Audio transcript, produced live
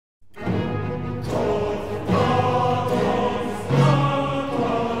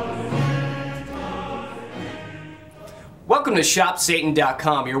Welcome to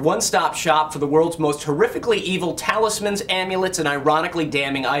ShopSatan.com, your one-stop shop for the world's most horrifically evil talismans, amulets, and ironically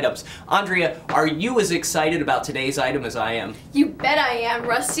damning items. Andrea, are you as excited about today's item as I am? You bet I am,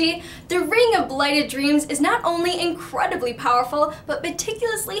 Rusty. The Ring of Blighted Dreams is not only incredibly powerful, but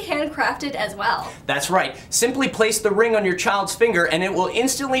meticulously handcrafted as well. That's right. Simply place the ring on your child's finger and it will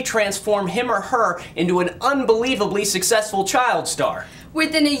instantly transform him or her into an unbelievably successful child star.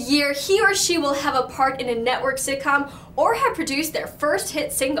 Within a year, he or she will have a part in a network sitcom or have produced their first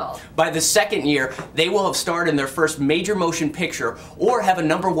hit single. By the second year, they will have starred in their first major motion picture or have a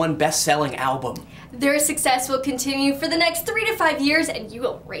 #1 best-selling album. Their success will continue for the next 3 to 5 years and you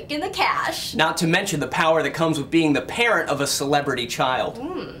will rake in the cash. Not to mention the power that comes with being the parent of a celebrity child.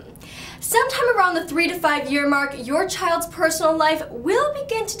 Sometime around the 3 to 5 year mark, your child's personal life will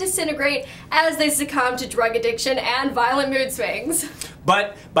begin to disintegrate as they succumb to drug addiction and violent mood swings.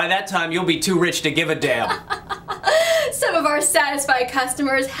 But by that time, you'll be too rich to give a damn. Some of our satisfied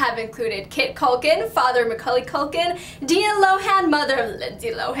customers have included Kit Culkin, father of Macaulay Culkin, Dina Lohan, mother of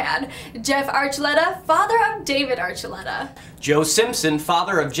Lindsay Lohan, Jeff Archuletta, father of David Archuletta, Joe Simpson,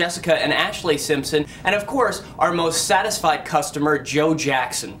 father of Jessica and Ashley Simpson, and of course, our most satisfied customer, Joe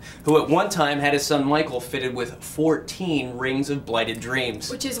Jackson, who at one time had his son Michael fitted with 14 Rings of Blighted Dreams.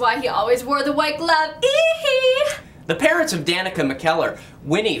 which is why he always wore the white glove. Eehee! The parents of Danica McKellar,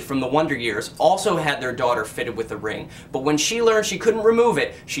 Winnie from the Wonder Years, also had their daughter fitted with the ring, but when she learned she couldn't remove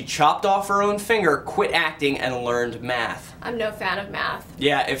it, she chopped off her own finger, quit acting, and learned math. I'm no fan of math.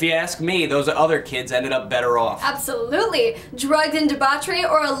 Yeah, if you ask me, those other kids ended up better off. Absolutely. Drugged in debauchery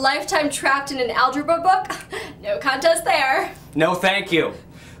or a lifetime trapped in an algebra book? No contest there. No thank you.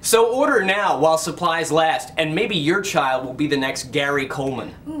 So order now while supplies last, and maybe your child will be the next Gary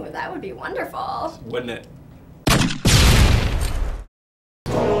Coleman. Ooh, that would be wonderful. Wouldn't it?